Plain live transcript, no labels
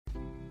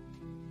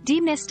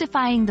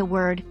Demystifying the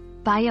Word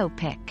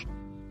Biopic.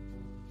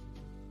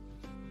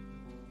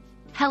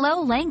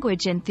 Hello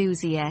language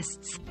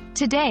enthusiasts.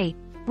 Today,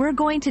 we're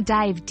going to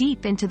dive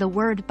deep into the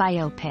word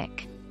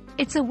biopic.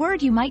 It's a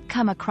word you might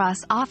come across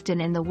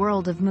often in the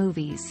world of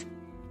movies.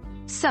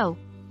 So,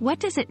 what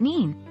does it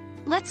mean?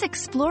 Let's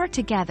explore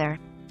together.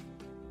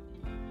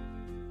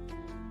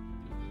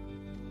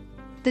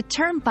 The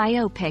term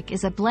biopic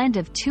is a blend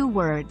of two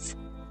words,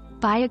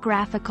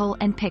 biographical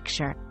and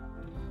picture.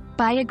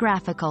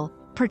 Biographical,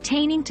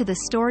 pertaining to the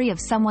story of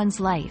someone's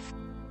life.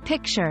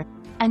 Picture,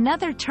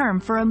 another term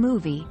for a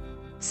movie.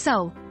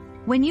 So,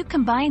 when you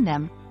combine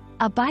them,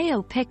 a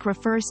biopic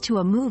refers to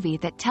a movie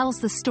that tells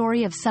the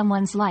story of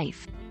someone's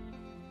life.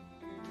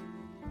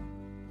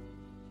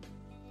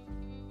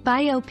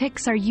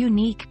 Biopics are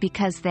unique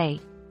because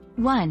they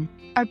 1.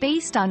 Are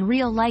based on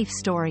real-life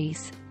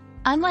stories.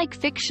 Unlike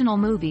fictional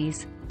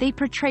movies, they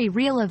portray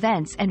real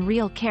events and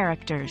real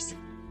characters.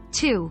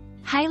 2.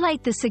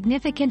 Highlight the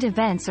significant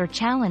events or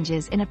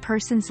challenges in a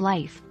person's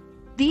life.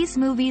 These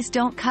movies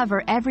don't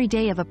cover every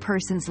day of a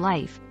person's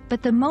life,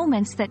 but the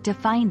moments that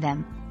define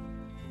them.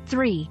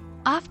 3.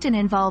 Often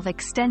involve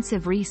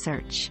extensive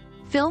research.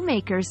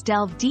 Filmmakers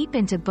delve deep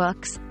into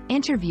books,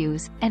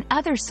 interviews, and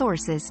other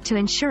sources to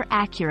ensure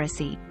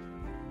accuracy.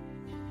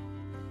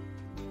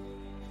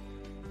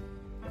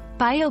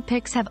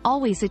 Biopics have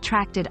always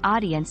attracted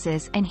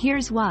audiences, and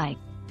here's why.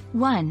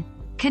 1.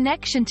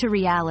 Connection to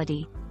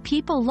reality.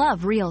 People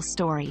love real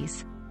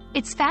stories.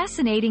 It's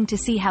fascinating to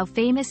see how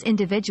famous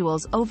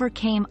individuals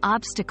overcame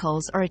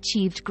obstacles or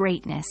achieved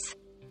greatness.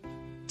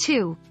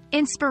 2.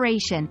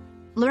 Inspiration.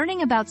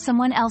 Learning about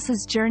someone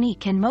else's journey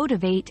can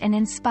motivate and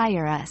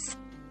inspire us.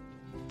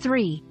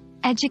 3.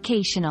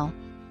 Educational.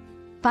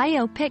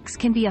 Biopics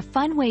can be a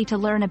fun way to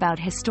learn about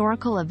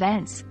historical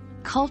events,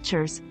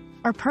 cultures,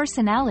 or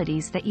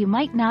personalities that you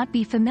might not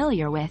be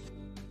familiar with.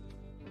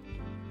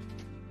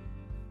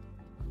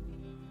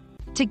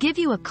 To give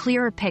you a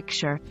clearer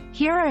picture,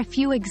 here are a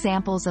few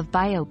examples of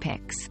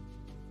biopics.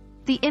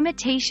 The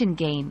Imitation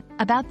Game,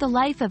 about the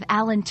life of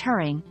Alan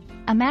Turing,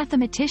 a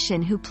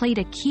mathematician who played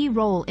a key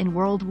role in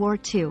World War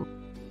II.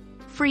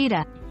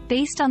 Frida,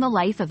 based on the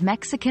life of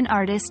Mexican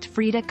artist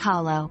Frida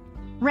Kahlo.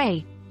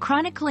 Ray,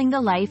 chronicling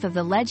the life of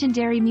the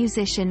legendary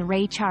musician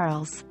Ray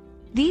Charles.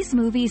 These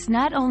movies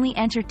not only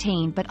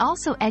entertain but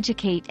also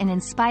educate and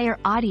inspire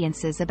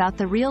audiences about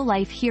the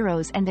real-life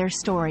heroes and their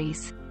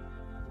stories.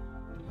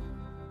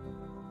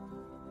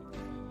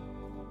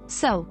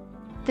 So,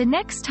 the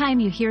next time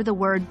you hear the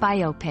word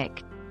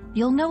biopic,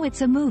 you'll know it's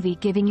a movie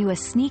giving you a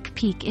sneak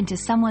peek into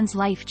someone's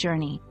life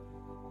journey.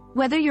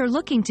 Whether you're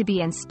looking to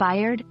be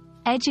inspired,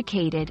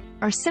 educated,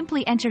 or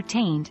simply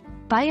entertained,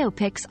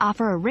 biopics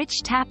offer a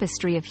rich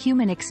tapestry of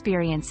human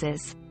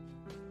experiences.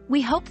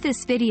 We hope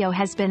this video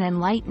has been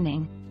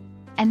enlightening.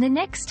 And the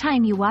next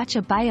time you watch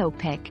a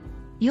biopic,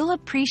 you'll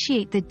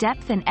appreciate the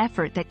depth and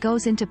effort that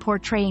goes into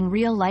portraying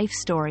real-life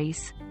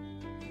stories.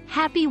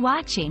 Happy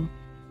watching!